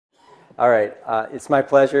All right. It's my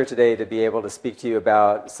pleasure today to be able to speak to you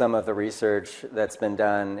about some of the research that's been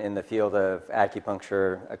done in the field of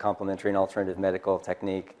acupuncture, a complementary and alternative medical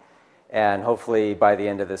technique. And hopefully by the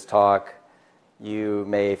end of this talk, you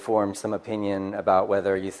may form some opinion about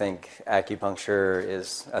whether you think acupuncture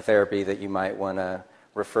is a therapy that you might want to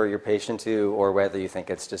refer your patient to, or whether you think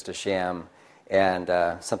it's just a sham and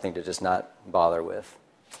something to just not bother with.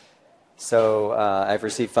 So I've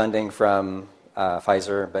received funding from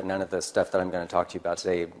Pfizer, but none of the stuff that I'm going to talk to you about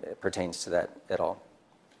today pertains to that at all.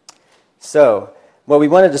 So what we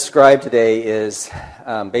want to describe today is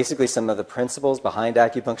basically some of the principles behind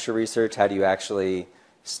acupuncture research. How do you actually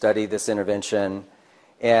study this intervention?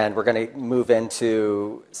 And we're going to move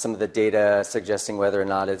into some of the data suggesting whether or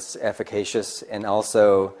not it's efficacious, and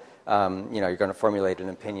also you're going to formulate an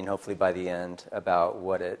opinion hopefully by the end about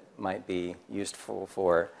what it might be useful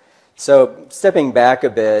for. So stepping back a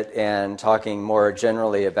bit and talking more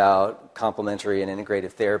generally about complementary and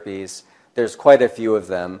integrative therapies, there's quite a few of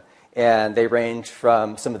them, and they range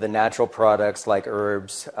from some of the natural products like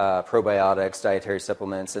herbs, probiotics, dietary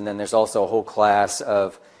supplements, and then there's also a whole class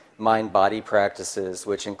of mind-body practices,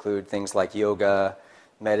 which include things like yoga,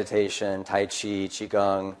 meditation, tai chi,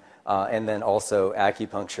 qigong, and then also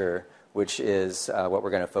acupuncture, which is what we're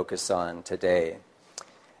going to focus on today.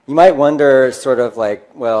 You might wonder sort of like,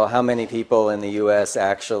 well, how many people in the U.S.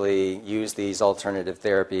 actually use these alternative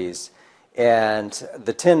therapies? And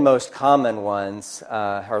the 10 most common ones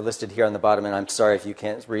are listed here on the bottom, and I'm sorry if you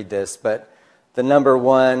can't read this, but the number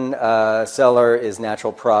one seller is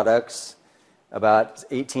natural products. About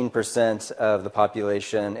 18% of the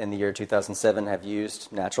population in the year 2007 have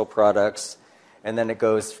used natural products. And then it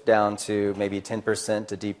goes down to maybe 10%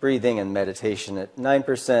 to deep breathing and meditation at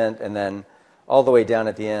 9%, and then all the way down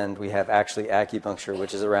at the end, we have actually acupuncture,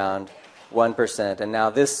 which is around 1%. And now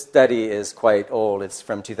this study is quite old. It's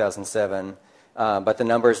from 2007. But the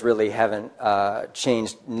numbers really haven't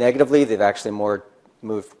changed negatively. They've actually more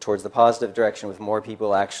moved towards the positive direction, with more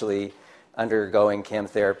people actually undergoing CAM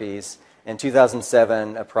therapies. In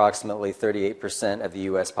 2007, approximately 38% of the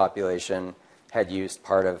U.S. population had used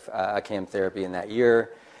part of a CAM therapy in that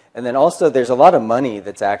year. And then also there's a lot of money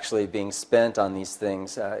that's actually being spent on these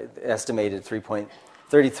things, estimated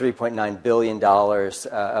 $33.9 billion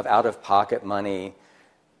of out-of-pocket money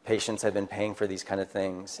patients have been paying for these kind of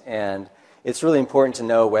things. And it's really important to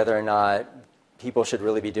know whether or not people should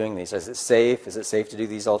really be doing these. Is it safe? Is it safe to do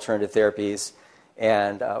these alternative therapies?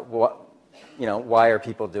 And why are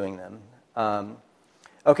people doing them?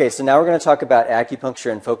 Okay, so now we're going to talk about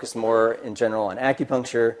acupuncture and focus more in general on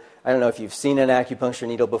acupuncture. I don't know if you've seen an acupuncture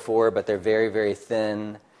needle before, but they're very, very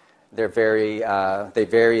thin. They vary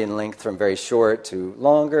in length from very short to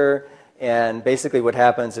longer. And basically what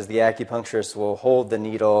happens is the acupuncturist will hold the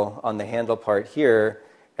needle on the handle part here,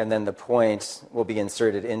 and then the point will be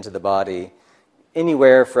inserted into the body,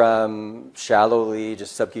 anywhere from shallowly,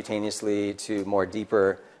 just subcutaneously, to more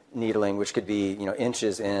deeper needling, which could be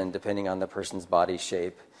inches in, depending on the person's body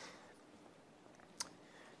shape.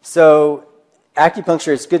 So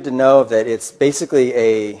acupuncture, it's good to know that it's basically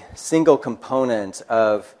a single component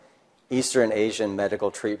of Eastern Asian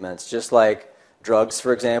medical treatments, just like drugs,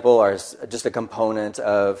 for example, are just a component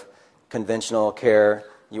of conventional care.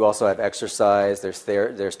 You also have exercise,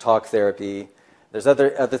 there's talk therapy, there's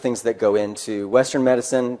other things that go into Western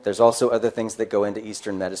medicine. There's also other things that go into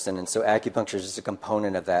Eastern medicine, and so acupuncture is just a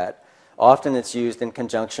component of that. Often it's used in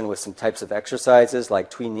conjunction with some types of exercises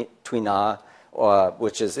like Tui Na,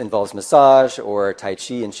 which involves massage, or Tai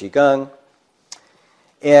Chi and Qigong.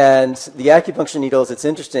 And the acupuncture needles, it's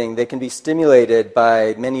interesting, they can be stimulated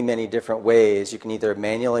by many, many different ways. You can either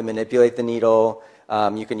manually manipulate the needle.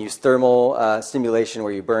 You can use thermal stimulation,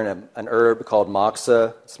 where you burn an herb called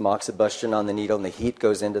moxa. It's moxibustion on the needle, and the heat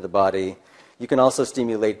goes into the body. You can also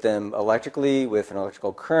stimulate them electrically with an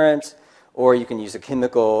electrical current, or you can use a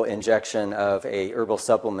chemical injection of a herbal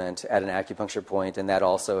supplement at an acupuncture point, and that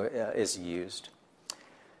also is used.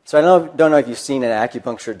 So I don't know if you've seen an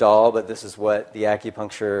acupuncture doll, but this is what the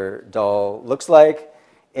acupuncture doll looks like.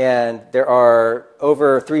 And there are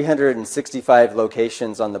over 365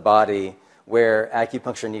 locations on the body where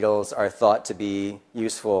acupuncture needles are thought to be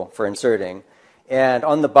useful for inserting. And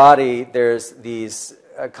on the body, there's these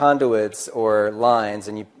conduits or lines,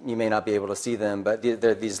 and you may not be able to see them, but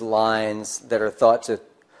there are these lines that are thought to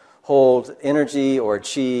hold energy or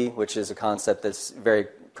qi, which is a concept that's very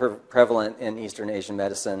prevalent in Eastern Asian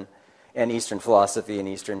medicine and Eastern philosophy and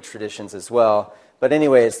Eastern traditions as well. But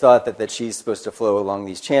anyway, it's thought that the qi is supposed to flow along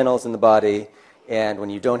these channels in the body, and when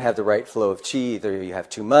you don't have the right flow of qi, either you have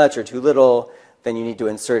too much or too little, then you need to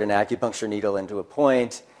insert an acupuncture needle into a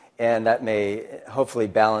point, and that may hopefully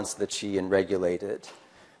balance the qi and regulate it.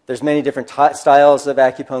 There's many different styles of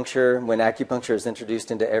acupuncture. When acupuncture is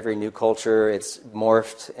introduced into every new culture, it's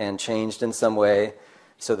morphed and changed in some way.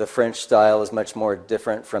 So the French style is much more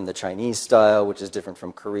different from the Chinese style, which is different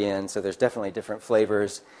from Korean. So there's definitely different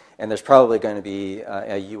flavors, and there's probably going to be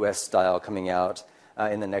a US style coming out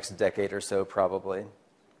in the next decade or so, probably.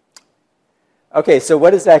 Okay, so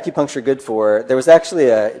what is acupuncture good for? There was actually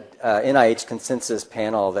a NIH consensus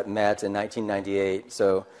panel that met in 1998,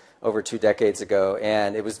 so over 2 decades ago,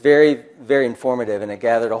 and it was very, very informative, and it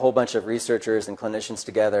gathered a whole bunch of researchers and clinicians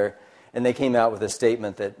together, and they came out with a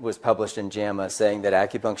statement that was published in JAMA saying that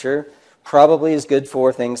acupuncture probably is good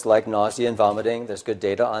for things like nausea and vomiting. There's good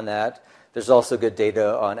data on that. There's also good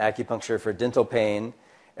data on acupuncture for dental pain.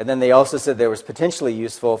 And then they also said that it was potentially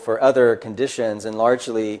useful for other conditions, and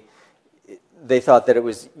largely they thought that it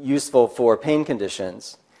was useful for pain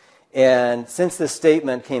conditions. And since this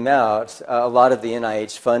statement came out, a lot of the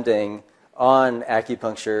NIH funding on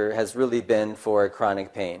acupuncture has really been for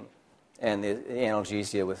chronic pain and the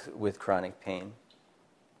analgesia with chronic pain.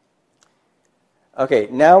 Okay,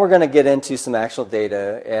 now we're going to get into some actual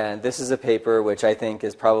data, and this is a paper which I think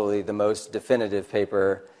is probably the most definitive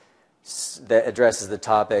paper that addresses the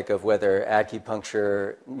topic of whether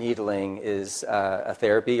acupuncture needling is a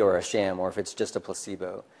therapy or a sham, or if it's just a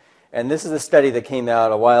placebo. And this is a study that came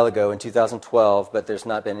out a while ago in 2012, but there's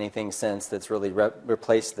not been anything since that's really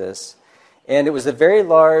replaced this. And it was a very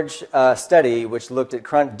large study which looked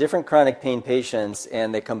at different chronic pain patients,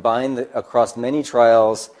 and they combined across many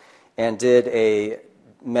trials and did a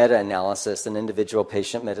meta-analysis, an individual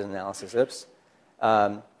patient meta-analysis.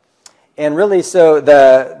 And really, so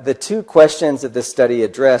the 2 questions that this study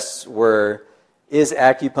addressed were, is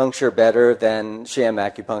acupuncture better than sham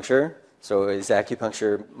acupuncture? So is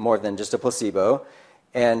acupuncture more than just a placebo?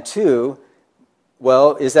 And 2,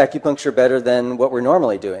 well, is acupuncture better than what we're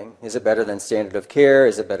normally doing? Is it better than standard of care?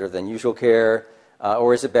 Is it better than usual care?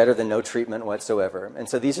 Or is it better than no treatment whatsoever? And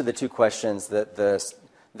so these are the 2 questions that this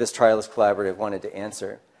Trialist Collaborative wanted to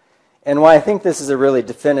answer. And why I think this is a really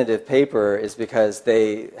definitive paper is because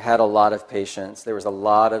they had a lot of patients. There was a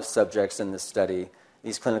lot of subjects in this study.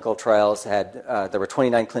 These clinical trials there were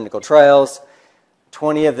 29 clinical trials.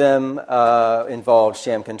 20 of them involved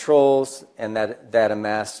sham controls, and that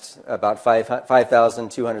amassed about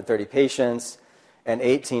 5,230 patients, and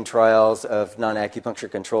 18 trials of non-acupuncture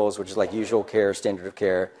controls, which is like usual care, standard of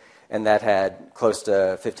care, and that had close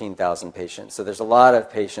to 15,000 patients. So there's a lot of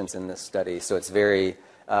patients in this study, so it's very,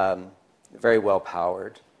 very well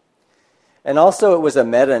powered. And also it was a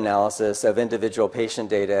meta-analysis of individual patient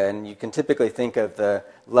data, and you can typically think of the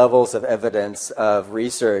levels of evidence of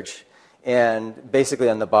research. And basically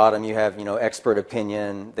on the bottom you have, expert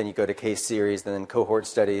opinion, then you go to case series, then cohort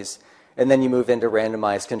studies, and then you move into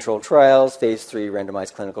randomized controlled trials, phase 3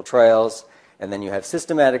 randomized clinical trials, and then you have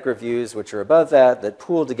systematic reviews, which are above that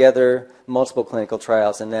pool together multiple clinical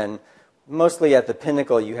trials, and then mostly at the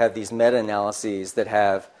pinnacle you have these meta-analyses that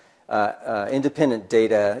have independent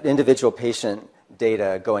data, individual patient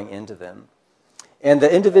data going into them. And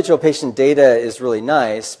the individual patient data is really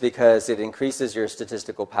nice because it increases your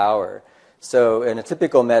statistical power. So in a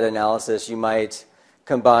typical meta-analysis, you might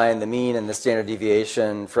combine the mean and the standard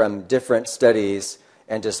deviation from different studies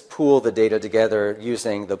and just pool the data together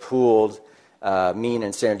using the pooled mean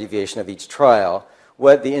and standard deviation of each trial.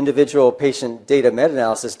 What the individual patient data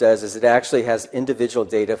meta-analysis does is it actually has individual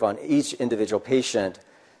data on each individual patient,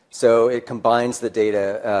 so it combines the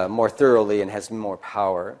data more thoroughly and has more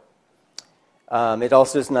power. It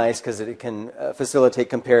also is nice because it can facilitate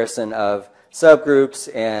comparison of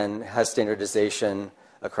subgroups and has standardization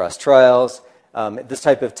across trials. This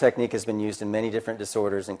type of technique has been used in many different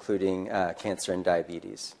disorders, including cancer and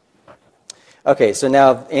diabetes. Okay, so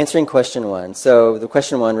now answering question 1. So the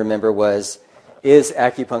question 1, remember, was, is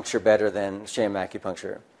acupuncture better than sham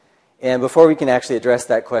acupuncture? And before we can actually address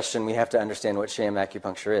that question, we have to understand what sham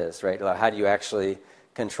acupuncture is, right? How do you actually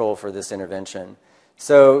control for this intervention?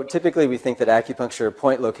 So typically we think that acupuncture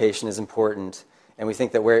point location is important, and we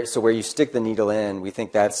think that where you stick the needle in, we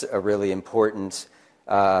think that's a really important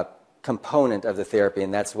component of the therapy,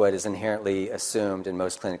 and that's what is inherently assumed in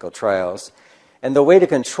most clinical trials. And the way to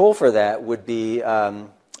control for that would be, and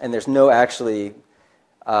there's no actually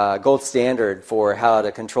gold standard for how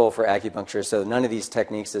to control for acupuncture, so none of these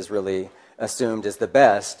techniques is really assumed as the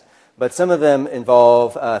best, but some of them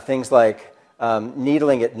involve things like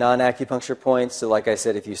needling at non-acupuncture points. So like I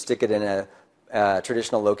said, if you stick it in a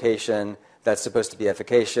traditional location, that's supposed to be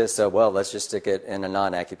efficacious. So, well, let's just stick it in a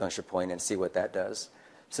non-acupuncture point and see what that does.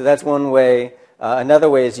 So that's one way. Another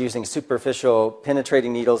way is using superficial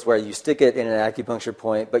penetrating needles where you stick it in an acupuncture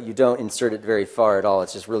point, but you don't insert it very far at all.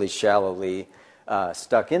 It's just really shallowly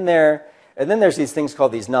stuck in there. And then there's these things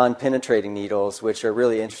called these non-penetrating needles, which are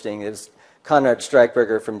really interesting. Konrad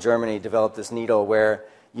Streichberger from Germany developed this needle where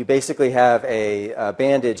you basically have a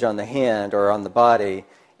bandage on the hand or on the body,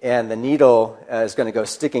 and the needle is going to go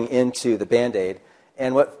sticking into the Band-Aid.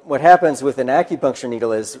 And what happens with an acupuncture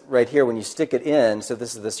needle is right here when you stick it in, so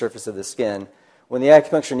this is the surface of the skin, when the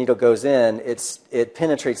acupuncture needle goes in, it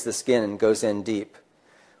penetrates the skin and goes in deep.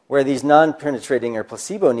 Where these non-penetrating or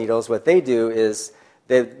placebo needles, what they do is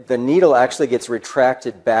the needle actually gets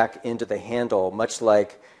retracted back into the handle, much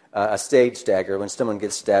like a stage dagger. When someone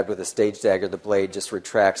gets stabbed with a stage dagger, the blade just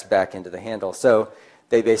retracts back into the handle. So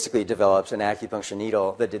they basically developed an acupuncture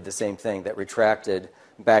needle that did the same thing, that retracted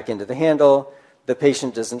back into the handle. The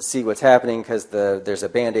patient doesn't see what's happening because there's a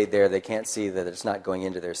Band-Aid there. They can't see that it's not going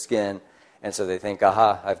into their skin. And so they think,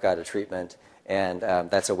 aha, I've got a treatment. And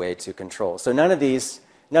that's a way to control. So none of these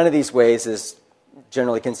ways is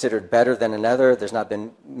generally considered better than another. There's not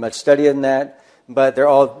been much study in that. But they're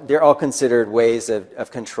all considered ways of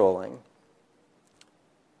controlling.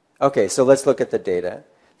 Okay, so let's look at the data.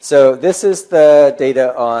 So this is the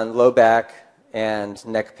data on low back and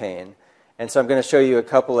neck pain. And so I'm going to show you a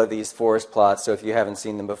couple of these forest plots, so if you haven't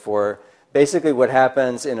seen them before. Basically what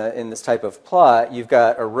happens in this type of plot, you've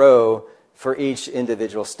got a row for each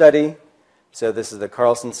individual study. So this is the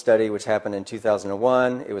Carlson study, which happened in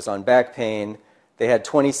 2001. It was on back pain. They had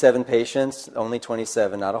 27 patients, only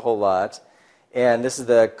 27, not a whole lot. And this is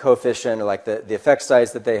the coefficient, or like the effect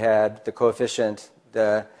size that they had, the coefficient,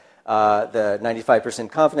 the 95%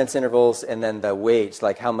 confidence intervals, and then the weight,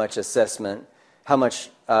 like how much assessment, how much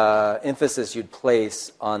emphasis you'd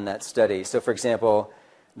place on that study. So for example,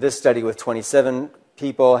 this study with 27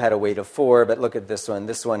 people had a weight of 4, but look at this one.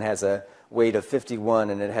 This one has a weight of 51,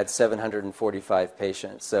 and it had 745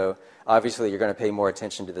 patients. So obviously you're going to pay more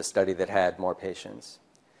attention to the study that had more patients.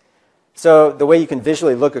 So the way you can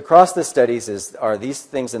visually look across the studies are these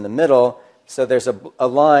things in the middle. So there's a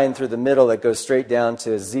line through the middle that goes straight down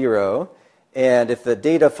to 0. And if the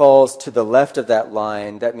data falls to the left of that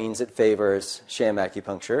line, that means it favors sham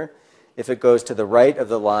acupuncture. If it goes to the right of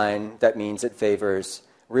the line, that means it favors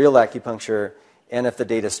real acupuncture. And if the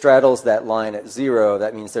data straddles that line at 0,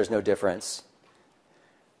 that means there's no difference.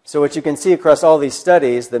 So what you can see across all these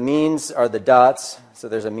studies, the means are the dots. So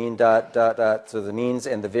there's a mean dot, dot, dot. So the means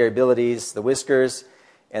and the variabilities, the whiskers.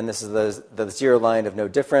 And this is the 0 line of no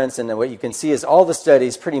difference. And then what you can see is all the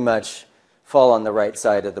studies pretty much fall on the right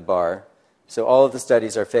side of the bar. So all of the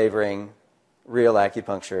studies are favoring real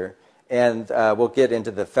acupuncture. And we'll get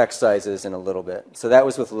into the effect sizes in a little bit. So that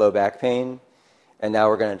was with low back pain. And now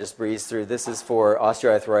we're going to just breeze through. This is for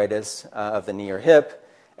osteoarthritis of the knee or hip.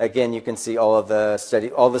 Again, you can see all the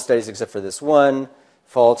studies except for this one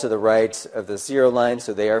fall to the right of the 0 line,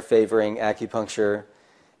 so they are favoring acupuncture.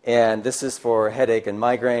 And this is for headache and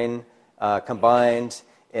migraine combined,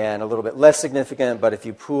 and a little bit less significant, but if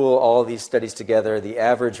you pool all these studies together, the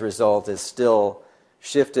average result is still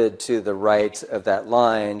shifted to the right of that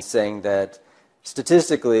line, saying that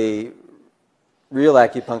statistically, real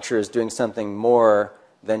acupuncture is doing something more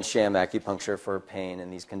than sham acupuncture for pain in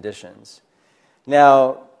these conditions.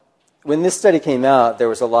 Now, when this study came out, there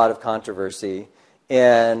was a lot of controversy,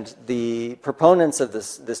 and the proponents of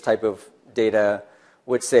this type of data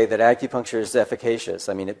would say that acupuncture is efficacious.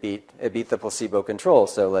 I mean, it beat the placebo control,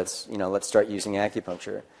 so let's start using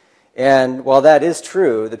acupuncture. And while that is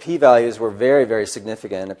true, the p-values were very, very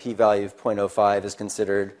significant. A p-value of 0.05 is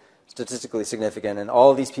considered statistically significant, and all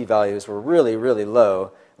of these p-values were really, really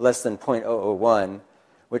low, less than 0.001,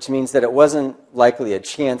 which means that it wasn't likely a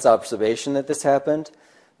chance observation that this happened.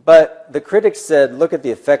 But the critics said, look at the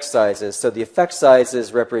effect sizes. So the effect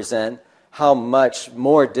sizes represent how much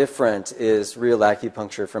more different is real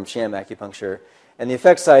acupuncture from sham acupuncture. And the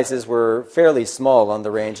effect sizes were fairly small, on the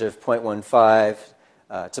range of 0.15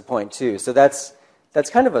 to 0.2. So that's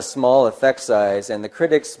kind of a small effect size. And the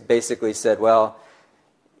critics basically said, well,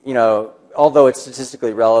 although it's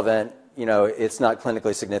statistically relevant, it's not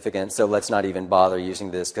clinically significant, so let's not even bother using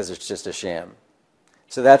this because it's just a sham.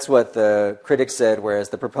 So that's what the critics said, whereas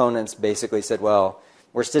the proponents basically said, well,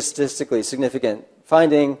 we're statistically significant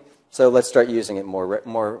finding, so let's start using it more.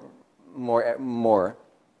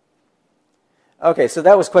 Okay, so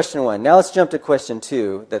that was question 1. Now let's jump to question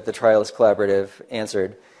 2 that the Trialist Collaborative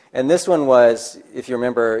answered. And this one was, if you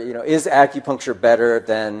remember, is acupuncture better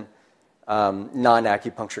than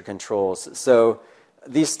non-acupuncture controls? So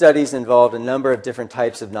these studies involved a number of different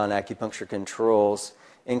types of non-acupuncture controls,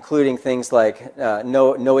 including things like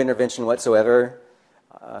no intervention whatsoever,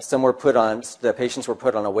 The patients were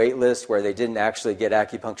put on a wait list where they didn't actually get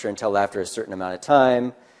acupuncture until after a certain amount of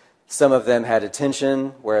time. Some of them had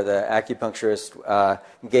attention, where the acupuncturist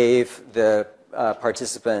gave the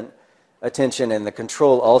participant attention, and the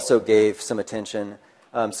control also gave some attention.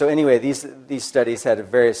 So anyway, these studies had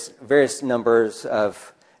various numbers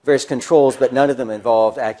of various controls, but none of them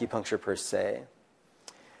involved acupuncture per se.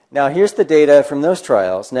 Now, here's the data from those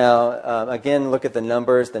trials. Now, again, look at the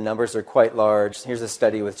numbers. The numbers are quite large. Here's a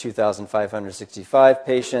study with 2,565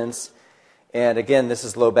 patients. And again, this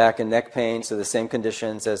is low back and neck pain, so the same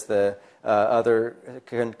conditions as the other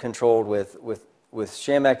controlled with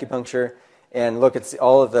sham acupuncture. And look,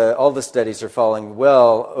 all the studies are falling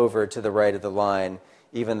well over to the right of the line.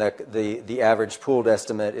 Even the average pooled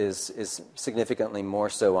estimate is significantly more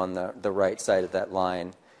so on the right side of that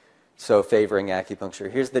line, so favoring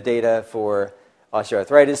acupuncture. Here's the data for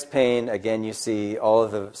osteoarthritis pain. Again, you see all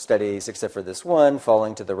of the studies except for this one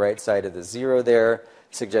falling to the right side of the zero there,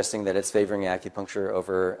 suggesting that it's favoring acupuncture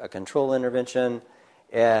over a control intervention.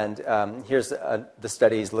 And here's the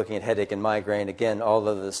studies looking at headache and migraine. Again, all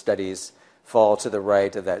of the studies fall to the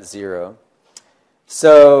right of that zero.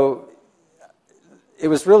 So it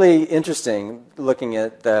was really interesting looking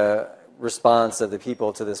at the response of the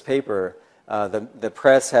people to this paper. The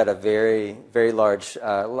press had a very large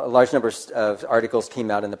number of articles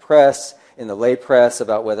came out in the press, in the lay press,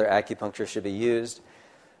 about whether acupuncture should be used.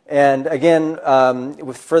 And again,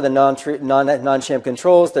 for the non-sham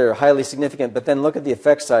controls, they're highly significant. But then look at the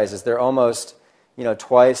effect sizes; they're almost,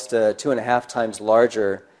 twice to 2.5 times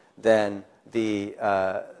larger than the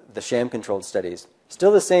sham-controlled studies.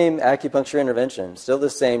 Still the same acupuncture intervention, still the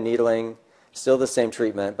same needling, still the same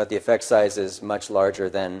treatment, but the effect size is much larger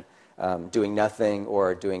than doing nothing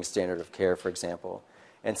or doing standard of care, for example.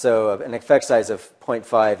 And so an effect size of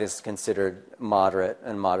 0.5 is considered moderate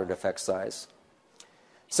effect size.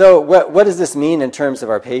 So what does this mean in terms of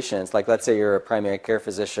our patients? Like, let's say you're a primary care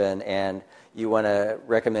physician and you want to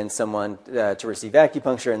recommend someone to receive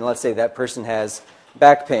acupuncture, and let's say that person has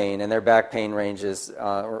back pain, and their back pain ranges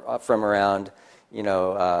from around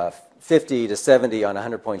 50 to 70 on a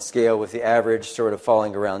 100-point scale, with the average sort of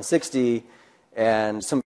falling around 60, and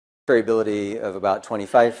some variability of about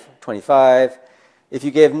 25. If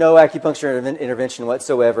you gave no acupuncture intervention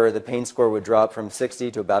whatsoever, the pain score would drop from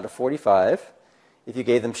 60 to about a 45. If you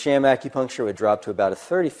gave them sham acupuncture, it would drop to about a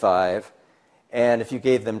 35. And if you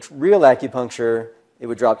gave them real acupuncture, it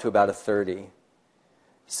would drop to about a 30.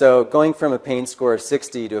 So going from a pain score of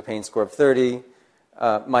 60 to a pain score of 30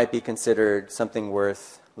 might be considered something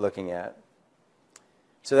worth looking at.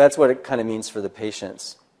 So that's what it kind of means for the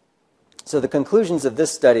patients. So the conclusions of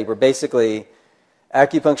this study were basically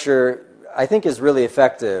acupuncture, I think, is really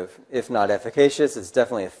effective, if not efficacious. It's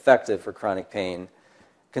definitely effective for chronic pain,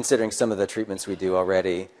 considering some of the treatments we do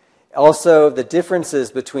already. Also, the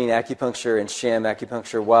differences between acupuncture and sham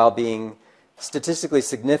acupuncture, while being statistically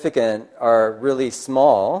significant, are really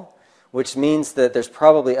small, which means that there's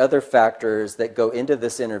probably other factors that go into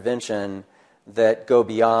this intervention that go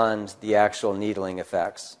beyond the actual needling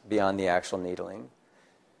effects, beyond the actual needling.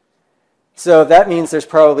 So that means there's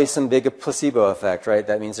probably some big placebo effect, right?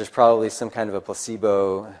 That means there's probably some kind of a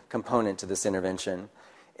placebo component to this intervention.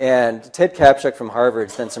 And Ted Kaptchuk from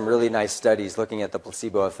Harvard done some really nice studies looking at the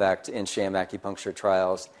placebo effect in sham acupuncture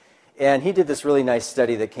trials. And he did this really nice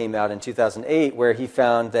study that came out in 2008 where he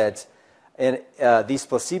found that these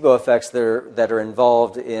placebo effects that are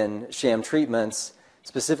involved in sham treatments,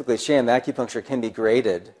 specifically sham acupuncture, can be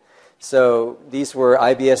graded. So these were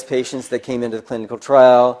IBS patients that came into the clinical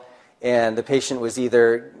trial, and the patient was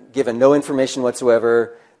either given no information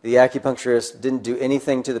whatsoever, the acupuncturist didn't do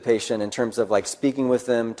anything to the patient in terms of like speaking with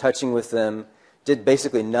them, touching with them, did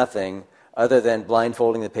basically nothing other than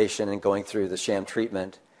blindfolding the patient and going through the sham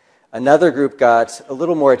treatment. Another group got a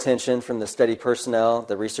little more attention from the study personnel.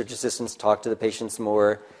 The research assistants talked to the patients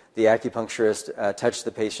more. The acupuncturist touched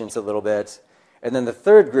the patients a little bit. And then the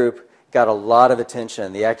third group got a lot of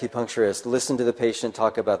attention. The acupuncturist listened to the patient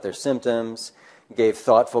talk about their symptoms, gave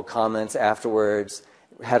thoughtful comments afterwards,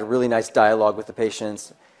 had a really nice dialogue with the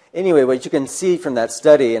patients. Anyway, what you can see from that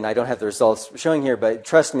study, and I don't have the results showing here, but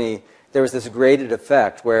trust me, there was this graded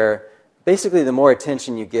effect where basically the more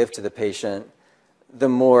attention you give to the patient, the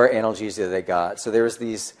more analgesia they got. So there was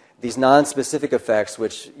these non-specific effects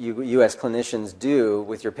which you as clinicians do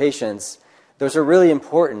with your patients. Those are really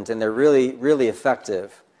important and they're really, really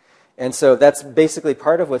effective. And so that's basically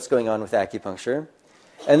part of what's going on with acupuncture.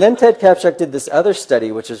 And then Ted Kaptchuk did this other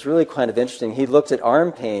study, which is really kind of interesting. He looked at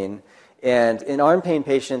arm pain, and in arm pain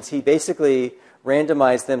patients, he basically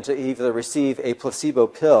randomized them to either receive a placebo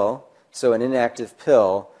pill, so an inactive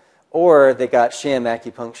pill, or they got sham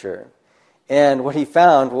acupuncture. And what he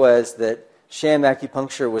found was that sham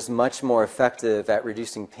acupuncture was much more effective at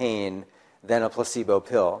reducing pain than a placebo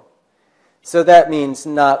pill. So that means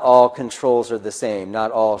not all controls are the same,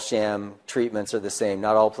 not all sham treatments are the same,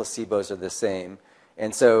 not all placebos are the same.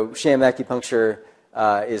 And so sham acupuncture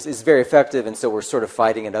is very effective, and so we're sort of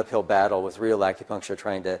fighting an uphill battle with real acupuncture,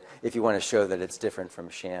 trying to, if you want to show that it's different from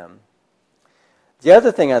sham. The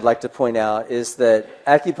other thing I'd like to point out is that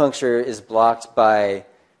acupuncture is blocked by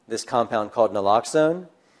this compound called naloxone.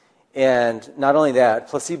 And not only that,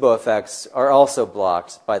 placebo effects are also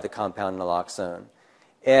blocked by the compound naloxone.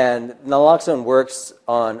 And naloxone works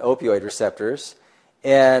on opioid receptors.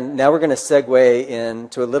 And now we're going to segue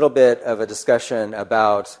into a little bit of a discussion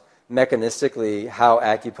about mechanistically how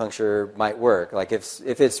acupuncture might work. Like if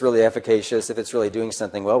it's really efficacious, if it's really doing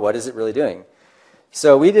something, well, what is it really doing?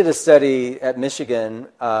 So we did a study at Michigan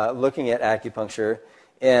looking at acupuncture.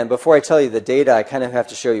 And before I tell you the data, I kind of have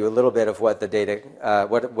to show you a little bit of what the data,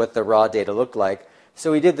 what the raw data looked like.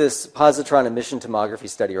 So we did this positron emission tomography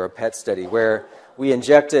study, or a PET study, where we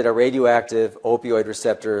injected a radioactive opioid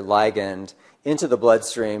receptor ligand into the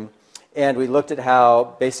bloodstream, and we looked at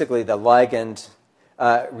how basically the ligand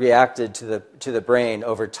reacted to the brain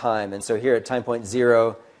over time. And so here at time point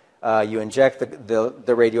 0, you inject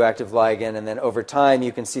the radioactive ligand, and then over time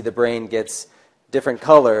you can see the brain gets different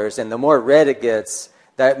colors, and the more red it gets,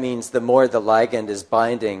 that means the more the ligand is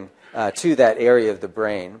binding to that area of the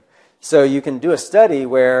brain. So you can do a study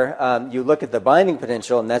where you look at the binding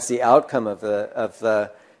potential, and that's the outcome of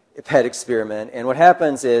the PET experiment. And what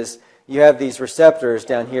happens is you have these receptors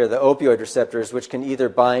down here, the opioid receptors, which can either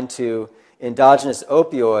bind to endogenous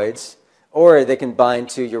opioids, or they can bind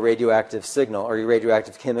to your radioactive signal or your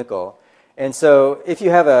radioactive chemical. And so if you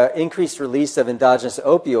have an increased release of endogenous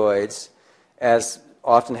opioids, as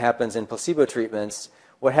often happens in placebo treatments,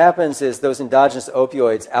 what happens is those endogenous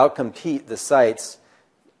opioids outcompete the sites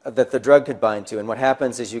that the drug could bind to. And what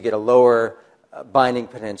happens is you get a lower binding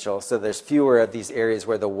potential. So there's fewer of these areas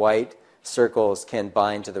where the white circles can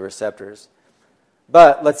bind to the receptors.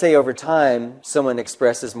 But let's say over time, someone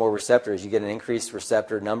expresses more receptors. You get an increased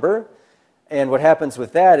receptor number. And what happens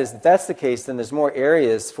with that is if that's the case, then there's more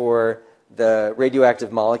areas for the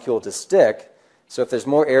radioactive molecule to stick. So if there's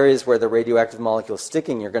more areas where the radioactive molecule is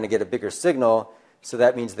sticking, you're going to get a bigger signal. So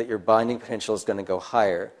that means that your binding potential is going to go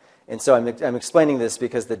higher. And so I'm explaining this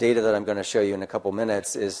because the data that I'm going to show you in a couple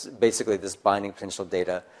minutes is basically this binding potential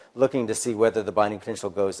data, looking to see whether the binding potential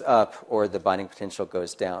goes up or the binding potential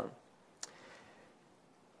goes down.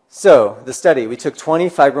 So the study, we took 20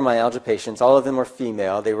 fibromyalgia patients. All of them were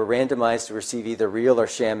female. They were randomized to receive either real or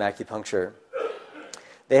sham acupuncture.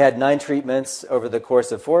 They had 9 treatments over the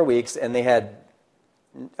course of 4 weeks, and they had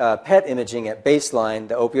PET imaging at baseline,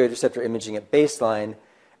 the opioid receptor imaging at baseline,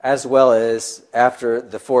 as well as after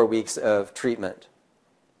the 4 weeks of treatment.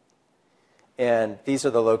 And these are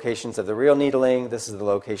the locations of the real needling. This is the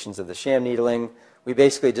locations of the sham needling. We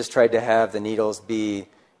basically just tried to have the needles be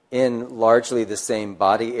in largely the same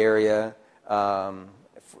body area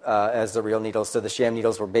as the real needles. So the sham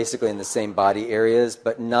needles were basically in the same body areas,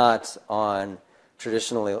 but not on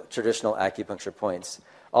traditional acupuncture points.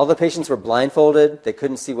 All the patients were blindfolded. They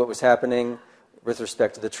couldn't see what was happening with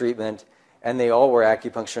respect to the treatment. And they all were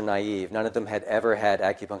acupuncture naive. None of them had ever had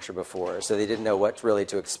acupuncture before, so they didn't know what really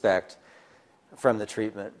to expect from the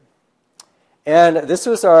treatment. And this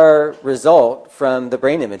was our result from the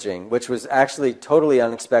brain imaging, which was actually totally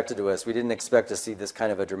unexpected to us. We didn't expect to see this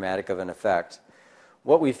kind of a dramatic of an effect.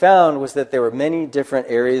 What we found was that there were many different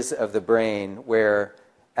areas of the brain where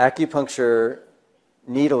acupuncture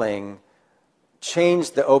needling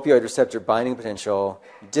changed the opioid receptor binding potential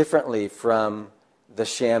differently from the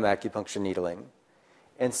sham acupuncture needling.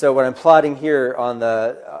 And so what I'm plotting here on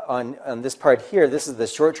this part here, this is the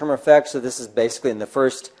short-term effect. So this is basically in the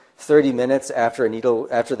first 30 minutes after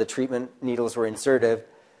the treatment needles were inserted.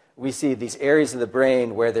 We see these areas of the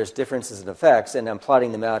brain where there's differences in effects, and I'm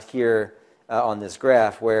plotting them out here on this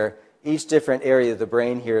graph, where each different area of the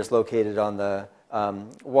brain here is located on the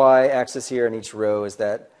y-axis here, and each row is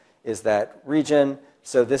that region.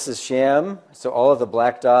 So this is sham. So all of the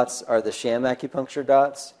black dots are the sham acupuncture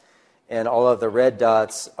dots, and all of the red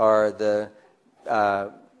dots are the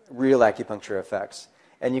real acupuncture effects.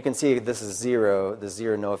 And you can see this is 0. The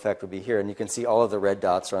 0 no effect would be here, and you can see all of the red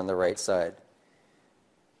dots are on the right side.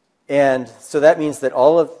 And so that means that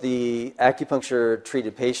all of the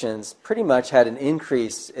acupuncture-treated patients pretty much had an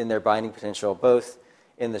increase in their binding potential, both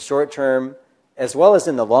in the short term as well as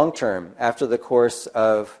in the long term. After the course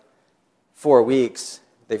of 4 weeks,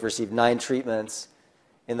 they've received 9 treatments.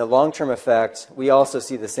 In the long-term effect, we also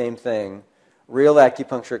see the same thing, real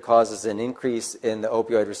acupuncture causes an increase in the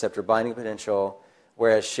opioid receptor binding potential,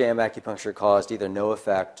 whereas sham acupuncture caused either no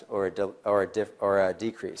effect or a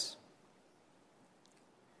decrease.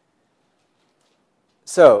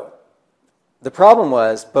 So the problem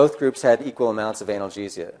was both groups had equal amounts of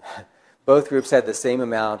analgesia. Both groups had the same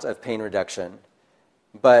amount of pain reduction,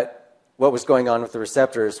 but what was going on with the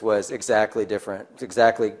receptors was exactly different,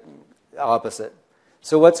 exactly opposite.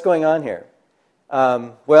 So what's going on here?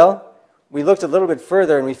 Well, we looked a little bit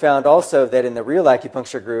further and we found also that in the real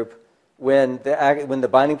acupuncture group, when the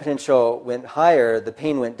binding potential went higher, the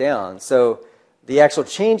pain went down. So the actual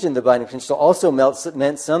change in the binding potential also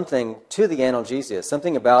meant something to the analgesia.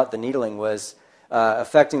 Something about the needling was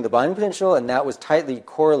affecting the binding potential, and that was tightly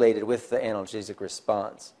correlated with the analgesic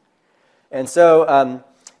response. And so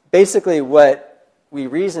basically what we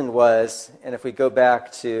reasoned was, and if we go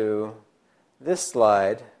back to this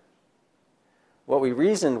slide, what we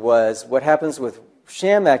reasoned was what happens with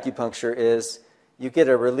sham acupuncture is you get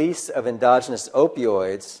a release of endogenous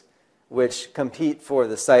opioids which compete for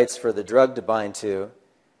the sites for the drug to bind to,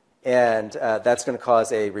 and that's going to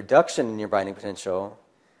cause a reduction in your binding potential.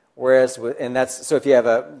 Whereas, so if you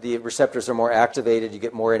have the receptors are more activated, you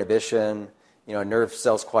get more inhibition. Nerve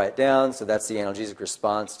cells quiet down, so that's the analgesic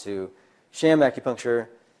response to sham acupuncture.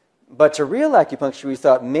 But to real acupuncture, we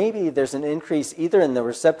thought maybe there's an increase either in the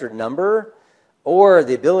receptor number or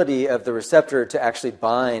the ability of the receptor to actually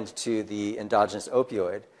bind to the endogenous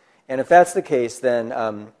opioid. And if that's the case, then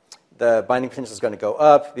the binding potential is going to go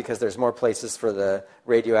up because there's more places for the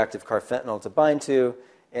radioactive carfentanil to bind to,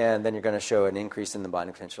 and then you're going to show an increase in the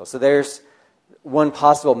binding potential. So there's one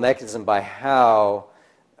possible mechanism by how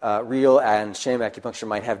real and sham acupuncture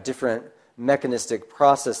might have different mechanistic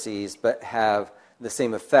processes but have the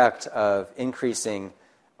same effect of increasing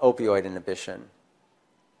opioid inhibition.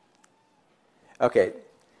 Okay,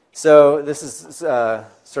 so this is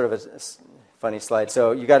sort of a funny slide.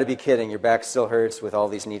 So you got to be kidding. Your back still hurts with all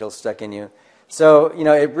these needles stuck in you. So,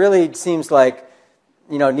 it really seems like,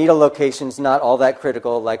 needle location's not all that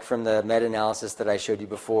critical, like from the meta-analysis that I showed you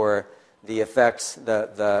before. The effect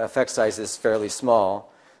size is fairly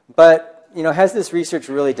small. But, has this research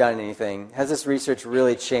really done anything? Has this research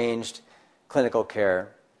really changed clinical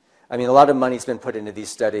care? I mean, a lot of money's been put into these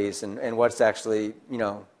studies, and what's actually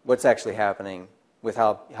happening with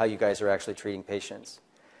how you guys are actually treating patients?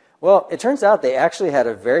 Well, it turns out they actually had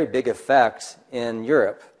a very big effect in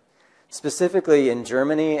Europe, specifically in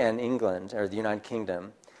Germany and England, or the United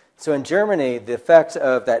Kingdom. So in Germany, the effect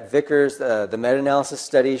of that Vickers, the meta-analysis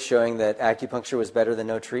study showing that acupuncture was better than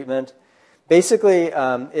no treatment, basically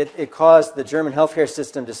it caused the German healthcare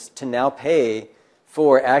system to now pay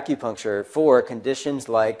for acupuncture for conditions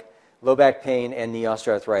like low back pain and knee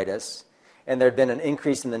osteoarthritis. And there had been an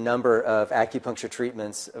increase in the number of acupuncture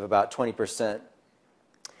treatments of about 20%.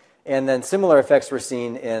 And then similar effects were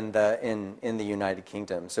seen in the United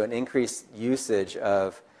Kingdom. So an increased usage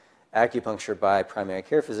of acupuncture by primary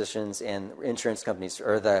care physicians and insurance companies,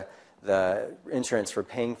 or the insurance for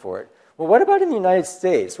paying for it. Well, what about in the United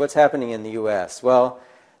States? What's happening in the U.S.? Well,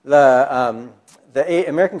 the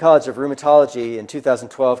American College of Rheumatology in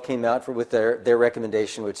 2012 came out with their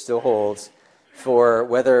recommendation, which still holds, for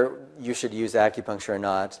whether you should use acupuncture or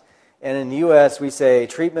not. And in the U.S., we say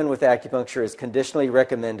treatment with acupuncture is conditionally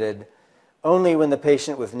recommended only when the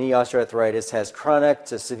patient with knee osteoarthritis has chronic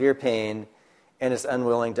to severe pain and is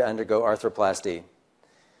unwilling to undergo arthroplasty.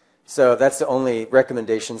 So that's the only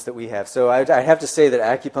recommendations that we have. So I have to say that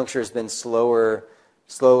acupuncture has been slower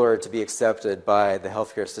to be accepted by the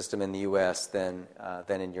healthcare system in the U.S. than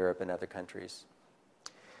in Europe and other countries.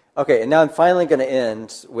 Okay, and now I'm finally going to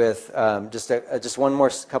end with just one more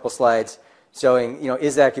couple slides showing,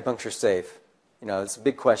 is acupuncture safe? It's a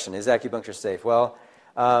big question. Is acupuncture safe? Well,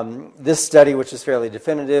 this study, which is fairly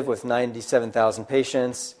definitive, with 97,000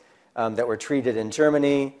 patients that were treated in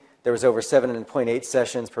Germany, there was over 7.8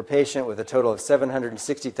 sessions per patient with a total of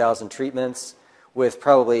 760,000 treatments with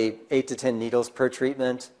probably 8 to 10 needles per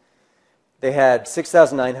treatment. They had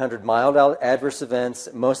 6,900 mild adverse events,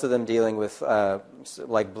 most of them dealing with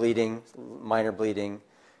like bleeding, minor bleeding,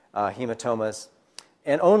 hematomas,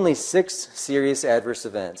 and only 6 serious adverse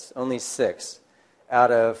events. Only 6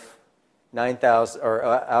 out of 9,000 or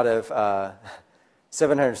out of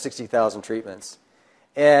 760,000 treatments.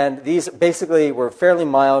 And these basically were fairly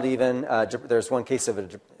mild even. There's one case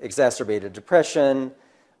of exacerbated depression,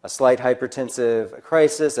 a slight hypertensive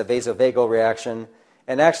crisis, a vasovagal reaction,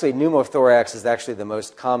 and actually pneumothorax is actually the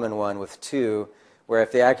most common one with 2, where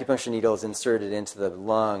if the acupuncture needle is inserted into the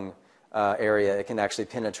lung area, it can actually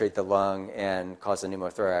penetrate the lung and cause a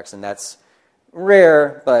pneumothorax. And that's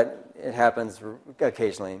rare, but it happens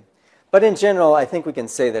occasionally. But in general, I think we can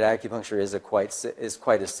say that acupuncture is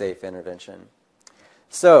quite a safe intervention.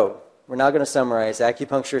 So we're now going to summarize.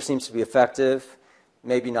 Acupuncture seems to be effective,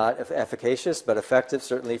 maybe not efficacious, but effective,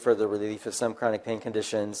 certainly for the relief of some chronic pain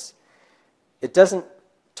conditions. It doesn't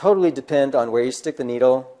totally depend on where you stick the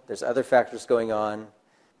needle. There's other factors going on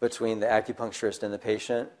between the acupuncturist and the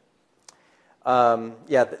patient.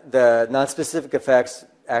 The nonspecific effects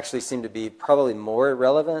actually seem to be probably more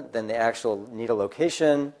relevant than the actual needle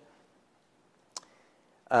location.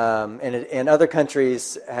 And other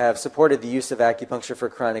countries have supported the use of acupuncture for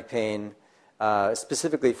chronic pain,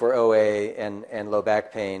 specifically for OA and low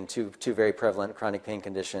back pain, two very prevalent chronic pain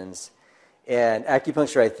conditions. And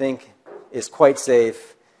acupuncture, I think, is quite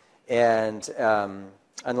safe. And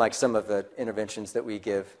unlike some of the interventions that we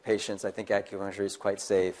give patients, I think acupuncture is quite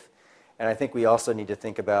safe. And I think we also need to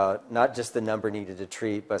think about not just the number needed to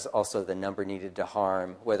treat, but also the number needed to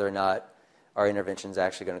harm, whether or not our intervention is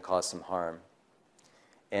actually going to cause some harm.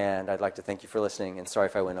 And I'd like to thank you for listening, and sorry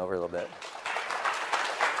if I went over a little bit.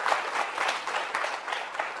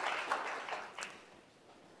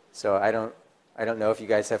 So I don't know if you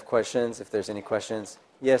guys have questions, if there's any questions.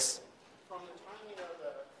 Yes? From the timing of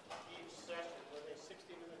each session, were they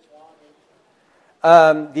 60 minutes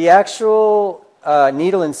long? The actual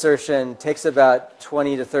needle insertion takes about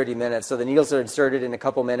 20 to 30 minutes. So the needles are inserted in a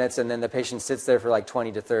couple minutes, and then the patient sits there for like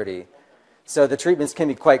 20 to 30. So the treatments can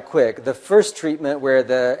be quite quick. The first treatment where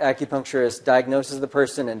the acupuncturist diagnoses the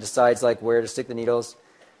person and decides like where to stick the needles,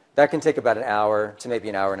 that can take about an hour to maybe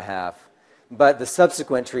an hour and a half. But the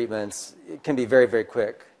subsequent treatments can be very, very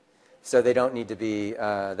quick. So they don't need to be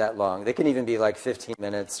that long. They can even be like 15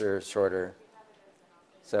 minutes or shorter.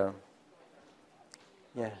 So,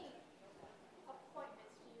 yeah.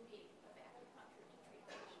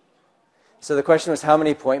 So the question was, how many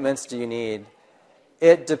appointments do you need?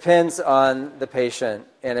 It depends on the patient,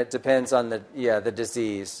 and it depends on the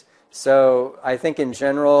disease. So I think in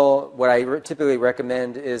general, what I typically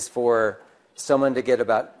recommend is for someone to get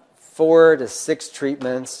about 4 to 6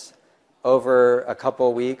 treatments over a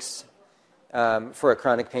couple weeks for a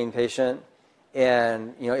chronic pain patient.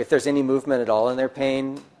 And if there's any movement at all in their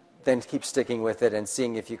pain, then keep sticking with it and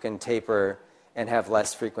seeing if you can taper and have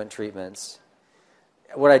less frequent treatments.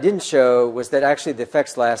 What I didn't show was that actually the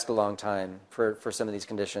effects last a long time for some of these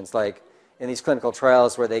conditions. Like in these clinical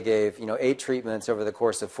trials where they gave 8 treatments over the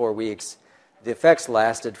course of 4 weeks, the effects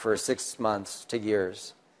lasted for 6 months to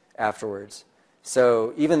years afterwards.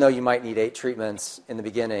 So even though you might need 8 treatments in the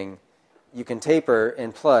beginning, you can taper,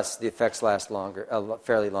 and plus the effects last longer, a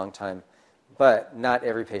fairly long time. But not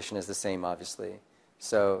every patient is the same, obviously.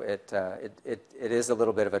 So it is a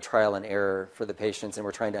little bit of a trial and error for the patients, and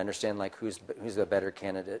we're trying to understand like who's a better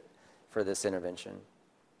candidate for this intervention.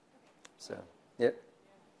 So, yep.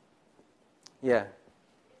 Yeah.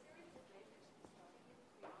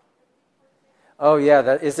 Oh, yeah.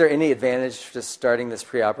 Is there any advantage to starting this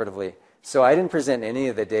preoperatively? So I didn't present any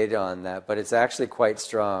of the data on that, but it's actually quite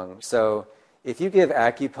strong. So if you give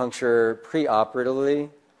acupuncture preoperatively,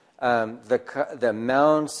 the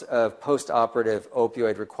amount of post-operative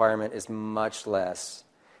opioid requirement is much less.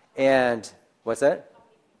 And what's that?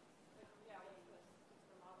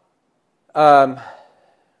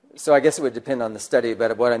 So I guess it would depend on the study,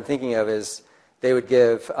 but what I'm thinking of is they would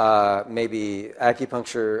give maybe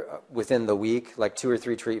acupuncture within the week, like 2 or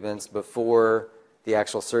 3 treatments before the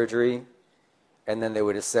actual surgery, and then they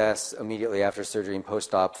would assess immediately after surgery and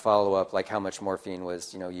post-op follow-up, like how much morphine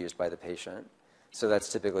was used by the patient. So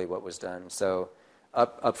that's typically what was done. So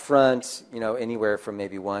up front, anywhere from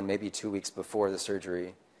maybe 1, maybe 2 weeks before the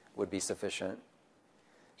surgery would be sufficient.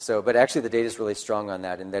 So, but actually the data is really strong on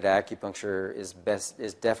that, and that acupuncture is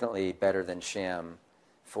definitely better than sham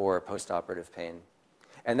for post-operative pain.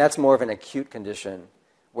 And that's more of an acute condition,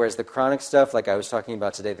 whereas the chronic stuff, like I was talking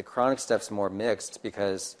about today, the chronic stuff's more mixed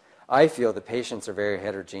because I feel the patients are very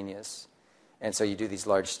heterogeneous. And so you do these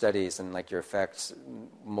large studies and like your effects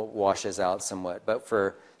washes out somewhat. But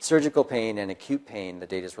for surgical pain and acute pain, the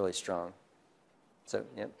data is really strong. So,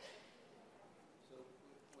 yeah. So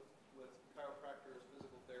with chiropractors,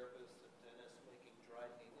 physical therapists, and dentists making dry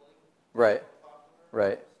needling? Right, right.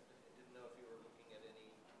 I didn't know if you were looking at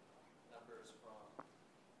any numbers from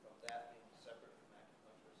that being separate from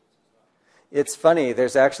acupuncture since it's not. It's funny,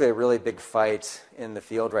 there's actually a really big fight in the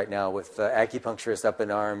field right now with acupuncturists up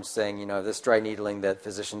in arms saying, this dry needling that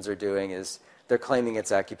physicians are doing they're claiming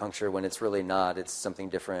it's acupuncture when it's really not, it's something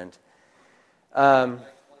different.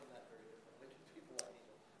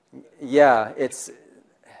 Yeah,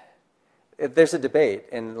 there's a debate,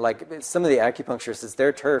 and like some of the acupuncturists, it's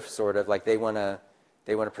their turf sort of, like they want to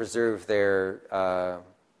preserve their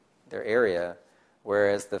area.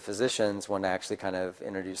 whereas the physicians want to actually kind of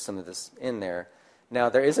introduce some of this in there. Now,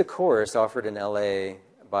 there is a course offered in LA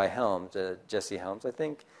by Helms, Jesse Helms, I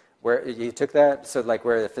think, where you took that, so like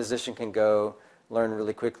where the physician can go learn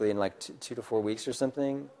really quickly in like 2 to 4 weeks or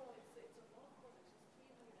something.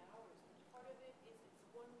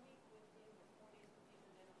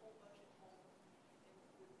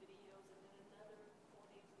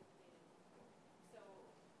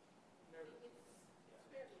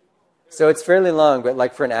 So it's fairly long, but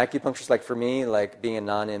like for an acupuncturist, like for me, like being a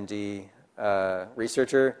non-MD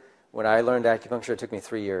researcher, when I learned acupuncture, it took me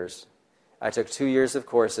 3 years. I took 2 years of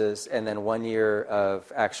courses and then 1 year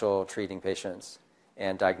of actual treating patients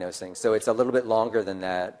and diagnosing. So it's a little bit longer than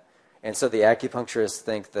that. And so the acupuncturists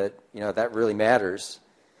think that, that really matters.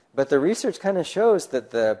 But the research kind of shows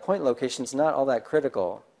that the point location is not all that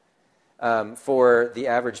critical for the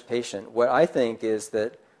average patient. What I think is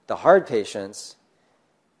that the hard patients,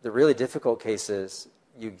 the really difficult cases,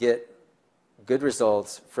 you get good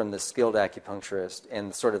results from the skilled acupuncturist,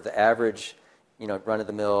 and sort of the average,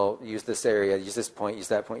 run-of-the-mill, use this area, use this point, use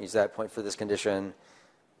that point for this condition,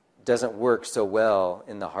 doesn't work so well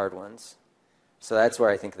in the hard ones. So that's where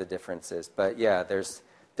I think the difference is. But yeah, there's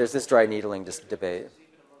this dry needling debate.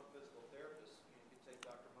 Even among physical therapists, you could take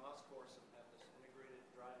Dr. Ma's course and have this integrated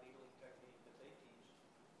dry needling technique that they teach.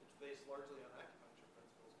 It's based largely on acupuncture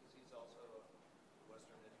principles because he's also a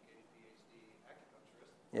Western-educated PhD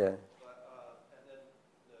acupuncturist. Yeah. And then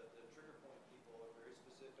the trigger point people are very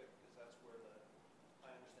specific because that's where I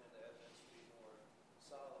understand the evidence to be more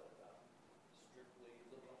solid about strictly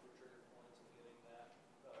looking for trigger points and getting that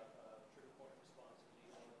trigger point response and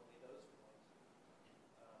using only those points.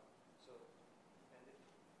 So, and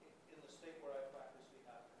in the state where I practice, we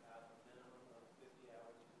have to have a minimum of 50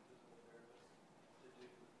 hours of physical therapist to do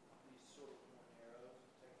these sort of more narrow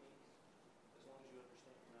techniques, as long as you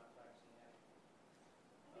understand you're not practicing acupuncture.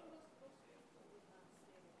 Right.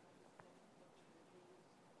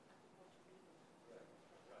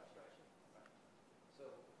 So,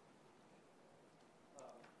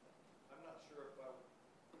 I'm not sure if I would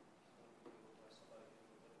want to be able to somebody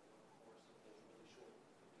who would look for a course that is really short,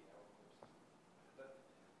 50-hour course. But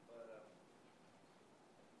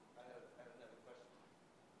I have another question.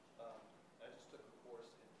 I just took a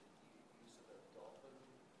course in the use of a dolphin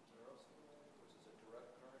neurostimulator, which is a direct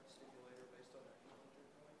current stimulator based on acupuncture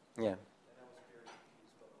points. Yeah. And I was very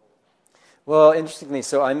confused by the whole thing. Well, interestingly,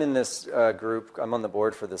 so I'm in this group. I'm on the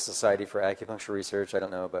board for the Society for Acupuncture Research. I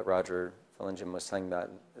don't know, but Roger Fillingen was saying that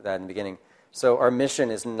in the beginning. So our mission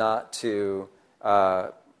is not to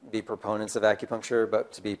be proponents of acupuncture,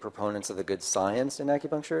 but to be proponents of the good science in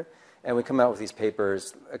acupuncture. And we come out with these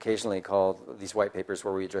papers, occasionally called these white papers,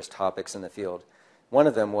 where we address topics in the field. One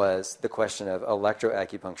of them was the question of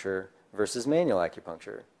electroacupuncture versus manual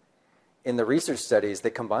acupuncture. In the research studies, they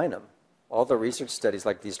combine them. All the research studies,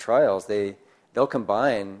 like these trials, they'll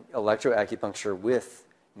combine electroacupuncture with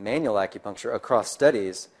manual acupuncture across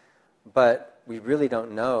studies, but we really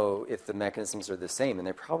don't know if the mechanisms are the same, and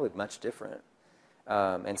they're probably much different.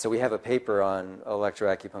 And so we have a paper on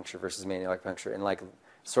electroacupuncture versus manual acupuncture, and like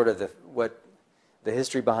sort of the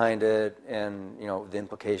history behind it, and the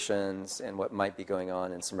implications, and what might be going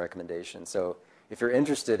on, and some recommendations. So if you're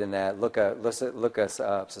interested in that, look us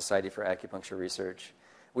up, Society for Acupuncture Research.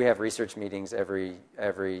 We have research meetings every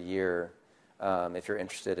year if you're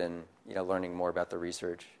interested in learning more about the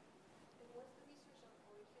research. And what's the research on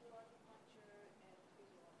auricular acupuncture and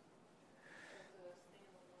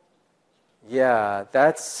physiology? Yeah,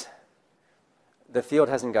 the field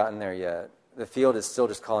hasn't gotten there yet. The field is still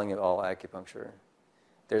just calling it all acupuncture.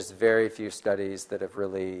 There's very few studies that have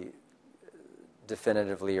really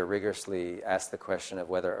definitively or rigorously asked the question of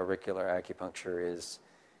whether auricular acupuncture is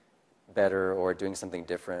better or doing something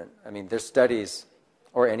different. I mean, there's studies,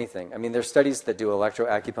 or anything. I mean, there's studies that do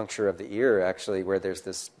electroacupuncture of the ear, actually, where there's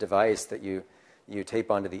this device that you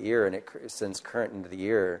tape onto the ear, and it sends current into the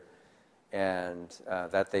ear, and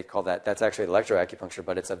that they call that's actually electroacupuncture,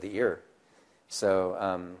 but it's of the ear.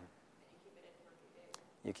 So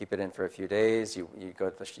you keep it in for a few days. You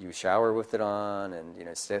you shower with it on, and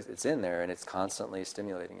it's in there, and it's constantly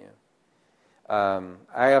stimulating you.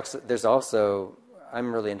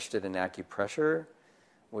 I'm really interested in acupressure,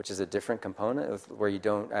 which is a different component where you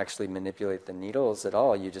don't actually manipulate the needles at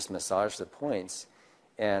all. You just massage the points.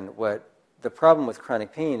 And what the problem with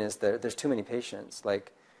chronic pain is that there's too many patients.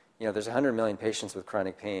 There's 100 million patients with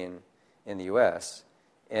chronic pain in the U.S.,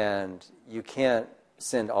 and you can't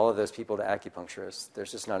send all of those people to acupuncturists.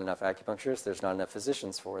 There's just not enough acupuncturists. There's not enough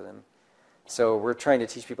physicians for them. So we're trying to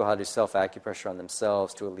teach people how to do self-acupressure on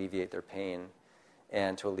themselves to alleviate their pain.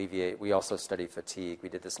 and to alleviate. We also study fatigue. We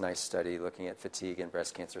did this nice study looking at fatigue in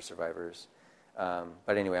breast cancer survivors.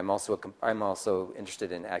 But anyway, I'm also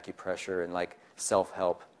interested in acupressure and like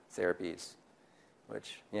self-help therapies,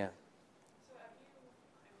 which, yeah. So have you, I'm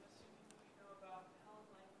assuming you know about Helen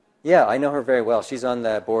Langman? Yeah, I know her very well. She's on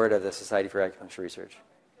the board of the Society for Acupuncture Research.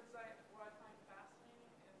 Because what I find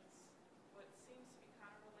fascinating is what seems to be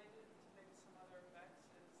kind of related to maybe some other effects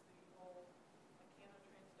is the whole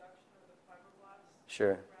mechanotransduction of the fibroblasts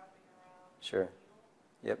Sure. wrapping around Sure. the needle.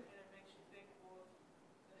 Yep. And it makes you think, well,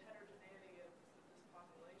 the heterogeneity of this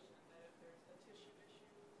population, that if there's a tissue issue,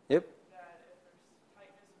 Yep. that if there's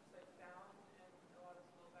tightness, which they found in a lot of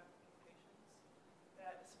low back pain patients,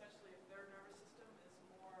 that especially if their nervous system is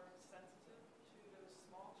more sensitive to those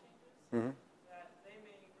small changes, Mm-hmm. that they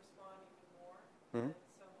may respond even more Mm-hmm. than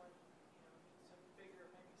someone, needs some bigger,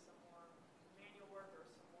 maybe some more manual work or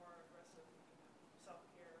some more aggressive,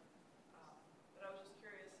 self-care. But I was just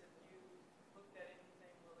curious if you looked at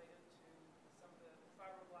anything related to some of the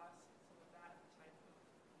fibroblasts and some of that type of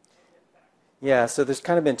effect. Yeah, so there's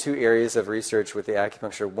kind of been two areas of research with the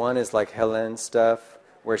acupuncture. One is like Helen's stuff,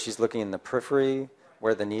 where she's looking in the periphery,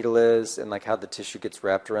 where the needle is, and like how the tissue gets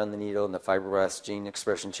wrapped around the needle and the fibroblast gene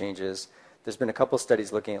expression changes. There's been a couple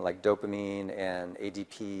studies looking at like dopamine and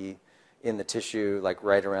ADP in the tissue, like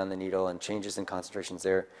right around the needle, and changes in concentrations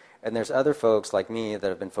there. And there's other folks like me that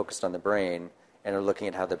have been focused on the brain and are looking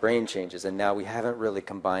at how the brain changes. And now we haven't really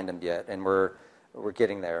combined them yet, and we're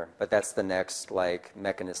getting there. But that's the next like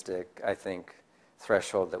mechanistic, I think,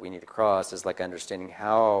 threshold that we need to cross, is like understanding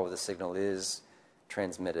how the signal is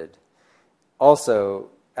transmitted. Also,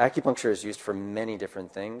 acupuncture is used for many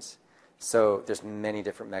different things. So there's many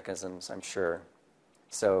different mechanisms, I'm sure.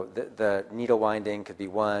 So the needle winding could be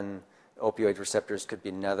one, opioid receptors could be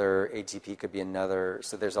another, ATP could be another.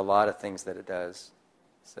 So there's a lot of things that it does.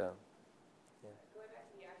 So, yeah. Going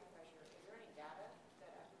back to the acupressure, is there any data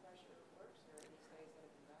that acupressure works, or any studies that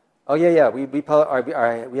have been done? Oh yeah.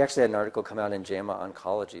 We actually had an article come out in JAMA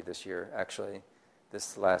Oncology this year, actually,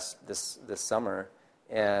 this summer,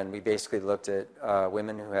 and we basically looked at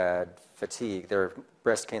women who had fatigue. They're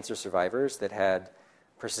breast cancer survivors that had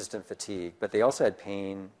persistent fatigue, but they also had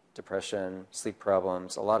pain, depression, sleep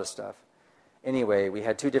problems, a lot of stuff. Anyway, we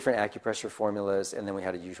had two different acupressure formulas, and then we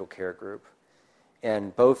had a usual care group,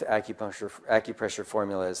 and both acupressure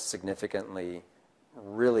formulas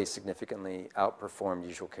really significantly outperformed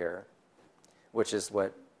usual care, which is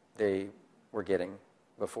what they were getting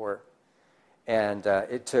before. And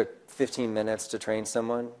it took 15 minutes to train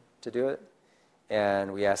someone to do it,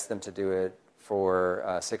 and we asked them to do it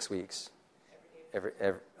for 6 weeks,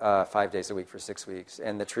 5 days a week for 6 weeks.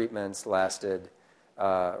 And the treatments lasted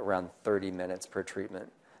around 30 minutes per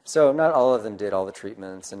treatment. So not all of them did all the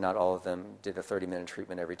treatments, and not all of them did a 30-minute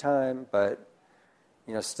treatment every time, but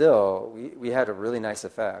still, we had a really nice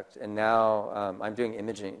effect. And now I'm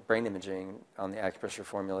doing brain imaging on the acupressure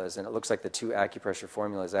formulas, and it looks like the two acupressure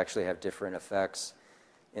formulas actually have different effects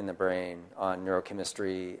in the brain on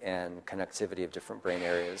neurochemistry and connectivity of different brain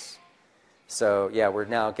areas. So yeah, we're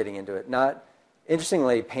now getting into it.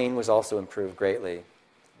 Interestingly, pain was also improved greatly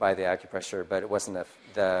by the acupressure, but it wasn't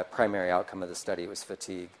the primary outcome of the study. It was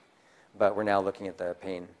fatigue. But we're now looking at the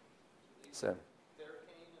pain. So.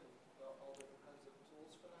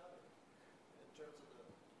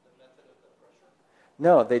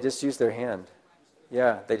 No, they just use their hand.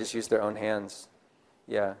 Yeah, they just use their own hands.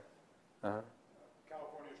 Yeah. Uh-huh.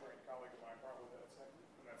 California trained colleague of mine, probably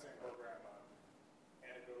in that same program,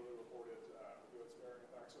 anecdotally reported opioid-sparing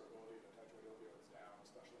effects or ability to titrate opioids down,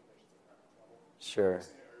 especially in patients that are having trouble. Sure. Are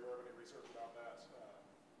you aware of any research about that?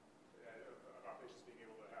 About patients being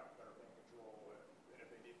able to have better pain control, and if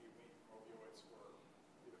they need to be weaned from opioids for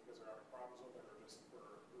either because they're having problems with it or just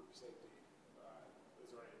for group safety. Is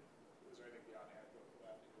there anything beyond anecdote for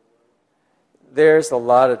that? There's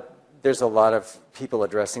a lot of people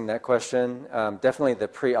addressing that question. Definitely the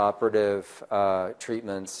preoperative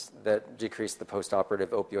treatments that decrease the postoperative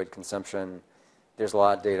opioid consumption. There's a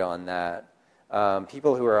lot of data on that.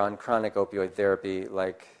 People who are on chronic opioid therapy,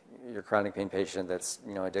 like your chronic pain patient that's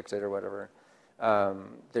addicted or whatever,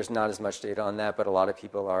 there's not as much data on that, but a lot of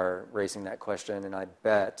people are raising that question, and I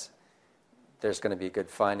bet there's going to be good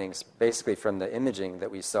findings. Basically, from the imaging that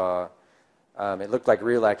we saw, it looked like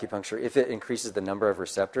real acupuncture. If it increases the number of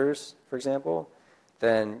receptors, for example,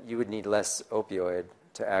 then you would need less opioid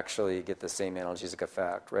to actually get the same analgesic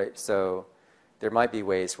effect, right? So there might be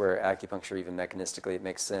ways where acupuncture, even mechanistically, it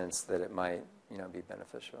makes sense that it might be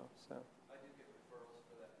beneficial. So.